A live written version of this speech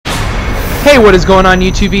Hey, what is going on,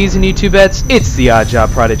 YouTubies and YouTubettes? It's the Odd Job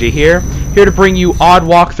Prodigy here to bring you Odd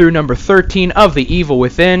Walkthrough number 13 of The Evil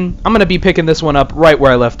Within. I'm going to be picking this one up right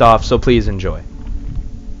where I left off, so please enjoy.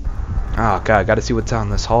 Oh god, gotta see what's down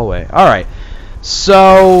this hallway. Alright,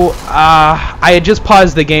 so, I had just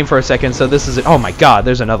paused the game for a second, so this is it. Oh my god,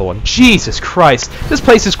 there's another one. Jesus Christ, this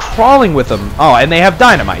place is crawling with them. Oh, and they have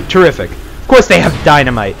dynamite. Terrific. Of course they have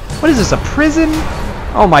dynamite. What is this, a prison?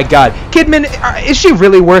 Oh my god. Kidman, is she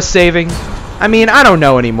really worth saving? I mean, I don't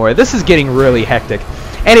know anymore. This is getting really hectic.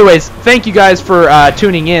 Anyways, thank you guys for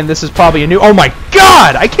tuning in. This is probably a new... Oh my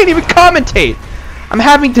god! I can't even commentate! I'm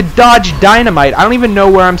having to dodge dynamite. I don't even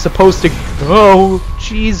know where I'm supposed to go.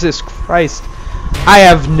 Jesus Christ. I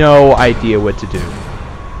have no idea what to do.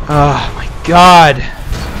 Oh my god.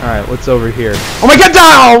 Alright, what's over here? Oh my god!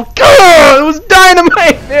 Oh, god! It was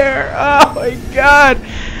dynamite there! Oh my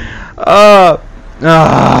god!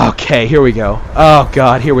 Okay, here we go. Oh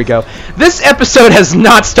god, here we go. This episode has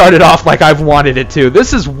not started off like I've wanted it to.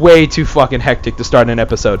 This is way too fucking hectic to start an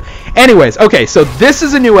episode. Anyways, okay, so this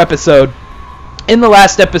is a new episode. In the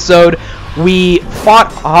last episode, we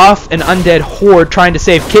fought off an undead horde trying to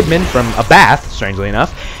save Kidman from a bath, strangely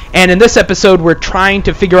enough. And in this episode, we're trying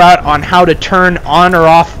to figure out on how to turn on or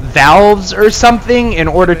off valves or something in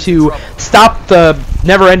order to stop the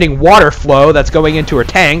never-ending water flow that's going into her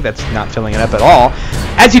tank. That's not filling it up at all.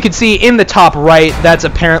 As you can see in the top right, that's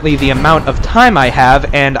apparently the amount of time I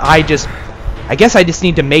have, and I guess I just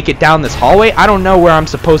need to make it down this hallway. I don't know where I'm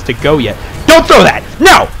supposed to go yet. Don't throw that!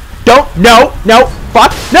 No! Don't! No! No!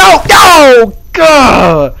 Fuck! No! No!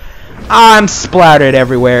 Gah! I'm splattered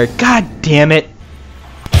everywhere. God damn it.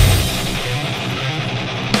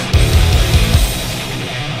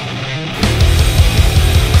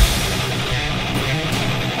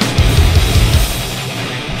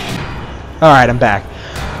 Alright, I'm back.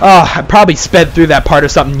 Oh, I probably sped through that part or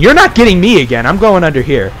something. You're not getting me again. I'm going under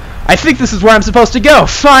here. I think this is where I'm supposed to go.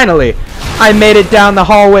 Finally! I made it down the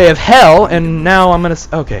hallway of hell, and now I'm gonna...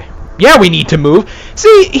 Okay. Yeah, we need to move.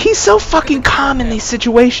 See, he's so fucking calm in these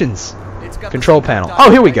situations. Control panel. Oh,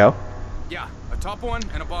 here we go. Yeah, a top one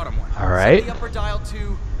and a bottom one. Alright.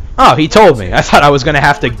 Oh, he told me. I thought I was gonna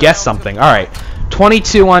have to guess something. Alright.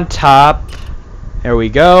 22 on top. There we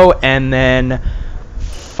go. And then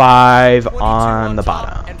 5 on the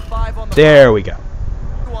bottom. There we go.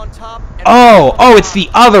 Oh, it's the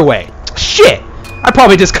other way. Shit! I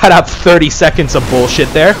probably just cut out 30 seconds of bullshit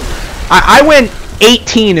there. I went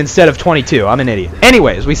 18 instead of 22. I'm an idiot.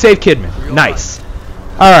 Anyways, we saved Kidman. Nice.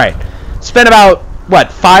 Alright. Spent about,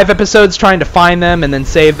 what, 5 episodes trying to find them and then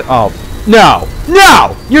save them. Oh. No!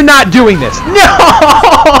 No! You're not doing this! No!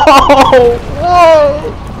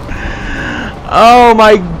 Whoa! Oh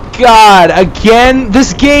my god. Again,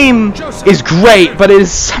 this game is great, but it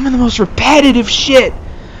is some of the most repetitive shit.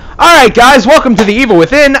 Alright guys, welcome to The Evil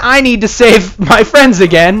Within. I need to save my friends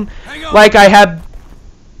again. Like I had...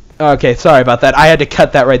 Okay, sorry about that. I had to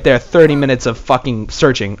cut that right there. 30 minutes of fucking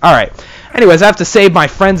searching. Alright. Anyways, I have to save my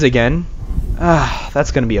friends again.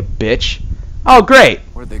 That's gonna be a bitch. Oh, great.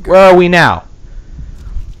 Where are we now?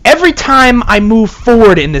 Every time I move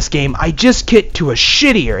forward in this game, I just get to a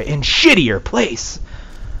shittier and shittier place.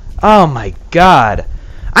 Oh my god.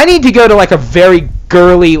 I need to go to like a very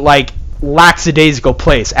girly, like, lackadaisical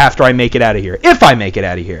place after I make it out of here. If I make it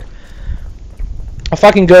out of here. I'll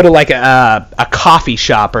fucking go to like a coffee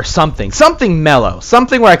shop or something. Something mellow.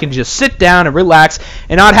 Something where I can just sit down and relax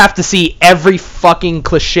and not have to see every fucking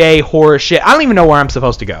cliche horror shit. I don't even know where I'm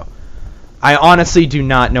supposed to go. I honestly do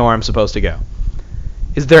not know where I'm supposed to go.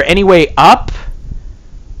 Is there any way up?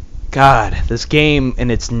 God, this game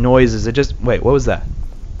and its noises. It just... Wait, what was that?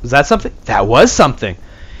 Was that something? That was something.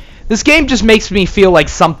 This game just makes me feel like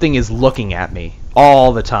something is looking at me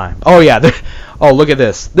all the time. Oh, yeah. Oh, look at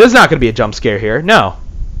this. There's not going to be a jump scare here. No.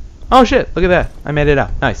 Oh, shit. Look at that. I made it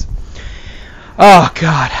out. Nice. Oh,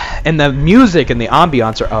 God. And the music and the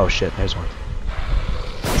ambiance are... Oh, shit. There's one.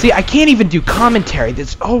 See, I can't even do commentary.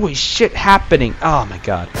 There's always shit happening. Oh, my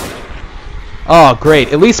God. Oh,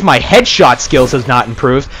 great. At least my headshot skills has not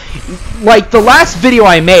improved. Like, the last video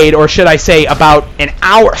I made, or should I say about an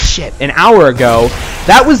hour ago,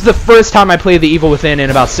 that was the first time I played The Evil Within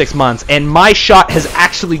in about 6 months, and my shot has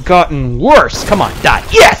actually gotten worse. Come on, die.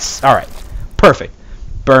 Yes! Alright. Perfect.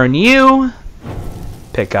 Burn you.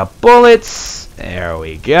 Pick up bullets. There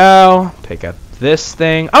we go. Pick up this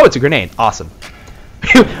thing. Oh, it's a grenade. Awesome.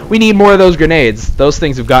 We need more of those grenades. Those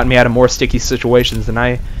things have gotten me out of more sticky situations than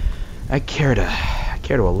I care to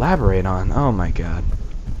elaborate on. Oh my god.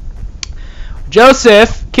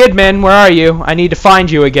 Joseph, Kidman, where are you? I need to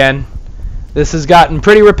find you again. This has gotten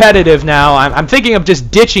pretty repetitive now. I'm thinking of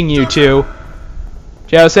just ditching you two.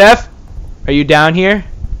 Joseph? Are you down here?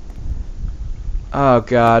 Oh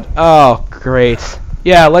god. Oh great.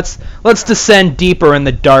 Yeah, let's descend deeper in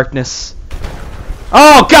the darkness.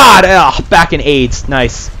 Oh god! Oh, back in AIDS.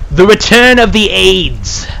 Nice. The Return of the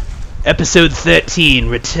AIDS. Episode 13,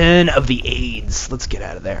 Return of the AIDS. Let's get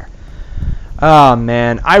out of there. Oh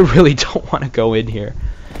man, I really don't want to go in here.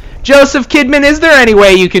 Joseph Kidman, is there any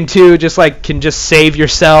way you can just save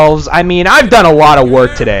yourselves? I mean, I've done a lot of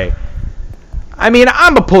work today. I mean,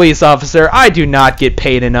 I'm a police officer. I do not get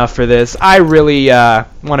paid enough for this. I really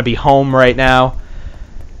want to be home right now.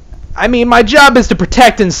 I mean, my job is to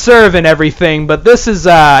protect and serve and everything, but this is,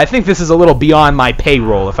 I think this is a little beyond my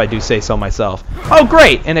payroll, if I do say so myself. Oh,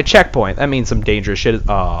 great, and a checkpoint. That means some dangerous shit.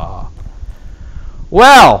 Aw.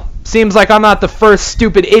 Well, seems like I'm not the first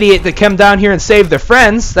stupid idiot to come down here and save their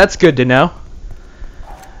friends. That's good to know.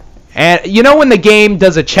 And you know when the game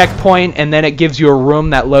does a checkpoint and then it gives you a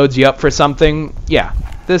room that loads you up for something? Yeah,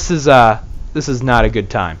 this is not a good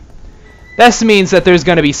time. This means that there's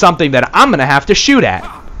going to be something that I'm going to have to shoot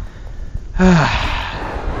at.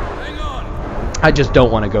 I just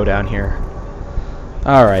don't want to go down here.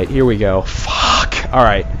 Alright, here we go. Fuck.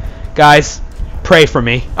 Alright. Guys, pray for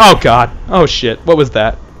me. Oh god. Oh shit. What was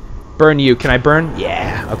that? Burn you. Can I burn?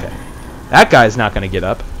 Yeah. Okay. That guy's not going to get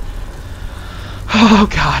up. Oh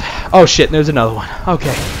god. Oh shit, there's another one.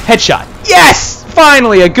 Okay. Headshot. Yes!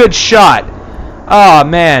 Finally a good shot. Oh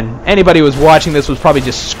man. Anybody who was watching this was probably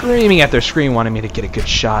just screaming at their screen wanting me to get a good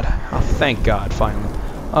shot. Oh, thank god, finally.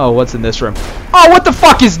 Oh, what's in this room? Oh, what the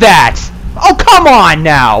fuck is that? Oh, come on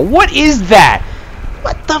now. What is that?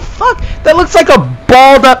 What the fuck? That looks like a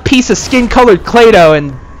balled up piece of skin-colored Play-Doh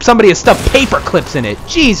and somebody has stuffed paper clips in it.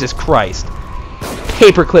 Jesus Christ.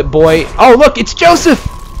 Paperclip boy. Oh, look, it's Joseph.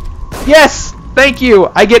 Yes, thank you.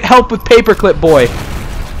 I get help with Paperclip boy.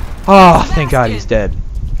 Oh, thank God he's dead.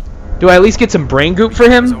 Do I at least get some brain goop for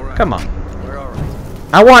him? Come on.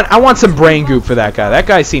 I want some brain goop for that guy. That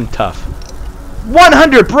guy seemed tough.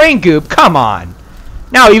 100 brain goop? Come on.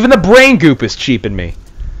 Now even the brain goop is cheaping me.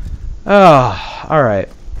 Oh, alright.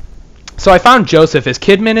 So I found Joseph. Is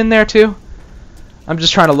Kidman in there too? I'm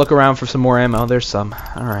just trying to look around for some more ammo. There's some.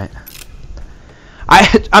 Alright.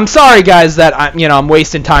 I'm sorry guys that I'm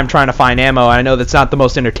wasting time trying to find ammo. I know that's not the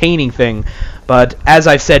most entertaining thing, but as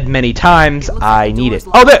I've said many times, I need it.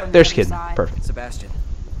 Oh, there's Kidman. Perfect. Sebastian,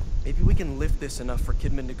 maybe we can lift this enough for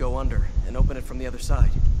Kidman to go under and open it from the other side.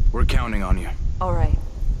 We're counting on you. All right.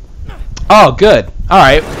 Oh, good.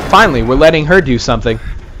 Alright, finally, we're letting her do something.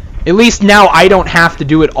 At least now I don't have to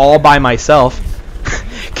do it all by myself.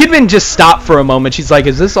 Kidman just stopped for a moment. She's like,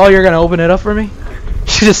 is this all you're going to open it up for me?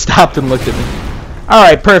 She just stopped and looked at me.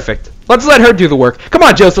 Alright, perfect. Let's let her do the work. Come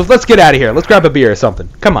on, Joseph, let's get out of here. Let's grab a beer or something.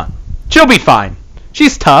 Come on. She'll be fine.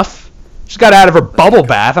 She's tough. She's got out of her bubble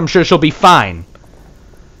bath. I'm sure she'll be fine.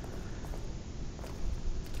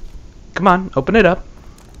 Come on, open it up.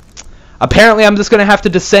 Apparently, I'm just going to have to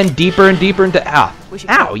descend deeper and deeper into... Ow.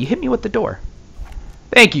 Ow, you hit me with the door.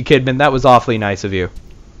 Thank you, Kidman. That was awfully nice of you.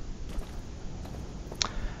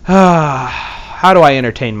 How do I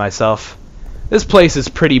entertain myself? This place is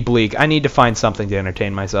pretty bleak. I need to find something to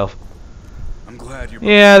entertain myself. I'm glad you're...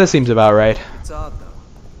 Yeah, this seems about right. It's odd,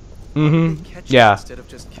 though. Mm-hmm. Yeah.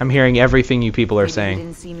 I'm hearing everything you people are saying. You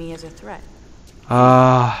didn't see me as a threat.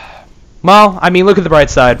 Well, I mean, look at the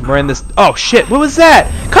bright side. We're in this... Oh, shit. What was that?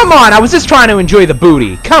 Come on. I was just trying to enjoy the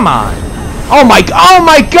booty. Come on. Oh, my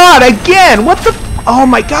God. Again. What the... Oh,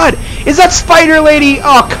 my God. Is that Spider Lady?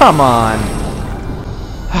 Oh, come on.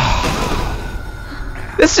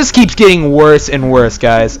 This just keeps getting worse and worse,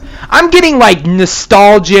 guys. I'm getting, like,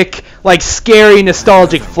 nostalgic, like, scary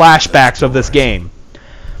nostalgic flashbacks of this game.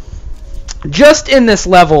 Just in this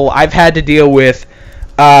level, I've had to deal with...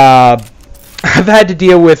 I've had to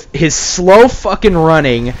deal with his slow fucking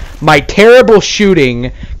running, my terrible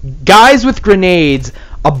shooting, guys with grenades,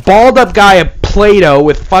 a balled up guy of Play-Doh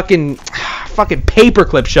with fucking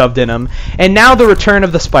paperclip shoved in him, and now the return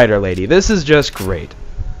of the Spider Lady. This is just great.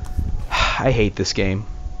 I hate this game.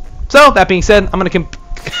 So, that being said, I'm gonna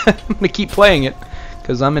keep playing it,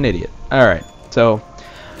 because I'm an idiot. Alright, so,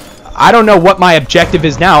 I don't know what my objective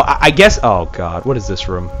is now. I guess, oh god, what is this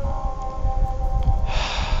room?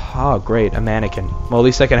 Oh, great, a mannequin. Well, at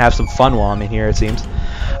least I can have some fun while I'm in here, it seems.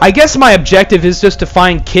 I guess my objective is just to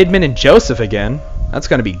find Kidman and Joseph again. That's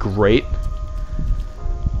going to be great.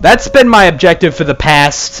 That's been my objective for the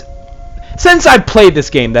past... Since I've played this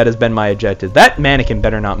game, that has been my objective. That mannequin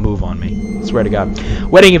better not move on me. I swear to God.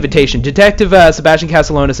 Wedding invitation. Detective Sebastian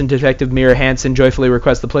Castellanos and Detective Mira Hansen joyfully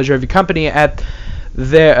request the pleasure of your company at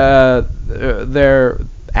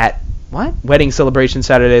What? Wedding celebration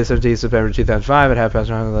Saturday, 17th September 2005 at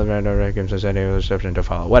 11:30. Reception to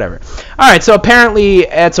follow. Whatever. Alright, so apparently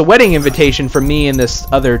it's a wedding invitation for me and this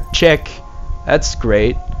other chick. That's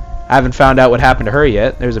great. I haven't found out what happened to her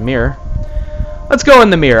yet. There's a mirror. Let's go in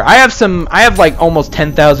the mirror. I have like almost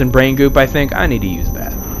 10,000 brain goop, I think. I need to use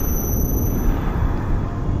that.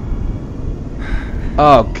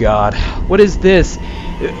 Oh god. What is this?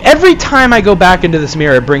 Every time I go back into this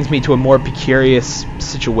mirror, it brings me to a more precarious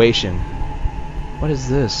situation. What is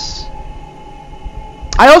this?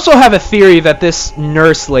 I also have a theory that this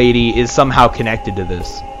nurse lady is somehow connected to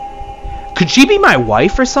this. Could she be my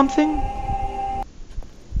wife or something?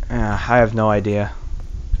 I have no idea.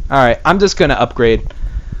 Alright, I'm just gonna upgrade.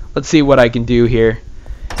 Let's see what I can do here.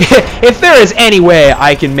 If there is any way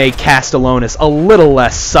I can make Castellonis a little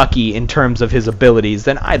less sucky in terms of his abilities,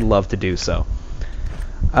 then I'd love to do so.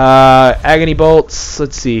 Agony bolts.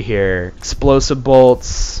 Let's see here. Explosive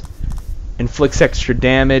bolts. Inflicts extra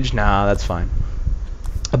damage. Nah, that's fine.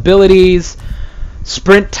 Abilities.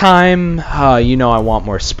 Sprint time. You know I want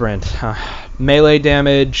more sprint. Melee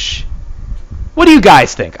damage. What do you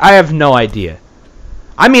guys think? I have no idea.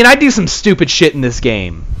 I mean, I do some stupid shit in this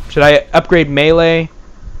game. Should I upgrade melee?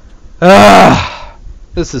 Ugh.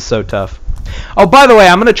 This is so tough. Oh, by the way,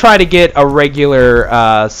 I'm going to try to get a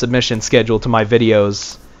regular submission schedule to my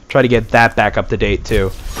videos. Try to get that back up to date,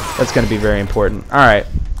 too. That's going to be very important. Alright.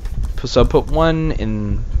 So put one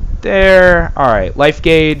in there. Alright, life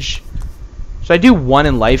gauge. Should I do one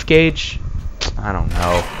in life gauge? I don't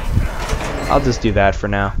know. I'll just do that for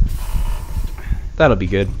now. That'll be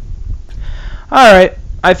good. Alright,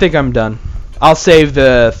 I think I'm done. I'll save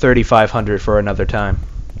the 3,500 for another time.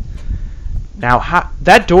 Now,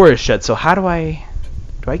 that door is shut, so how do I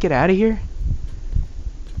get out of here?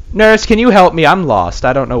 Nurse, can you help me? I'm lost.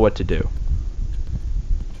 I don't know what to do.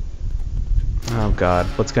 Oh god,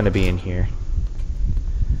 what's gonna be in here?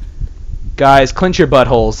 Guys, clench your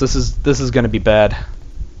buttholes. This is gonna be bad.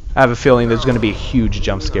 I have a feeling there's gonna be a huge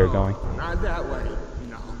jump scare going. Not that way.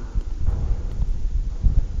 No.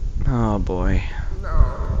 Oh boy.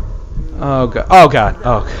 Oh god. Oh god.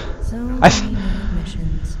 Oh.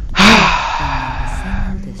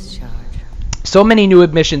 So many new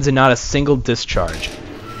admissions and not a single discharge.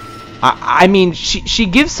 I mean, she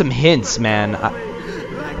gives some hints, man.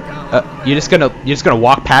 You're just gonna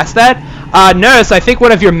walk past that? Nurse, I think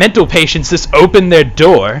one of your mental patients just opened their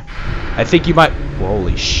door. I think you might.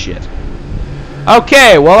 Holy shit.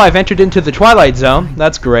 Okay, well I've entered into the Twilight Zone.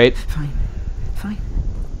 That's great. Fine.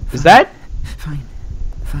 Is that? Fine.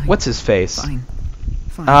 What's his face? Fine.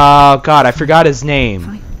 Oh god, I forgot his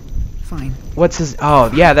name. Fine. What's his?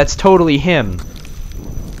 Oh yeah, that's totally him.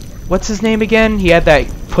 What's his name again? He had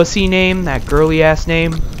that pussy name, that girly ass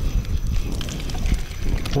name.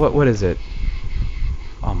 What is it?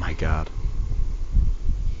 Oh my god.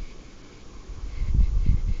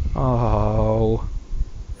 Oh.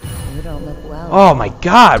 You don't look well. Oh my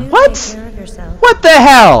god. Do What? take care of yourself. What the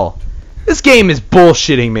hell? This game is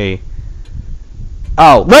bullshitting me.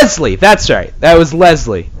 Oh, Leslie. That's right. That was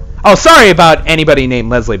Leslie. Oh, sorry about anybody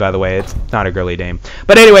named Leslie, by the way. It's not a girly name.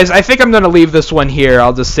 But anyways, I think I'm going to leave this one here.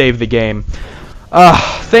 I'll just save the game.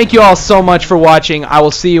 Thank you all so much for watching. I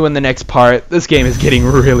will see you in the next part. This game is getting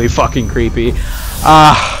really fucking creepy.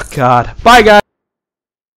 God. Bye, guys.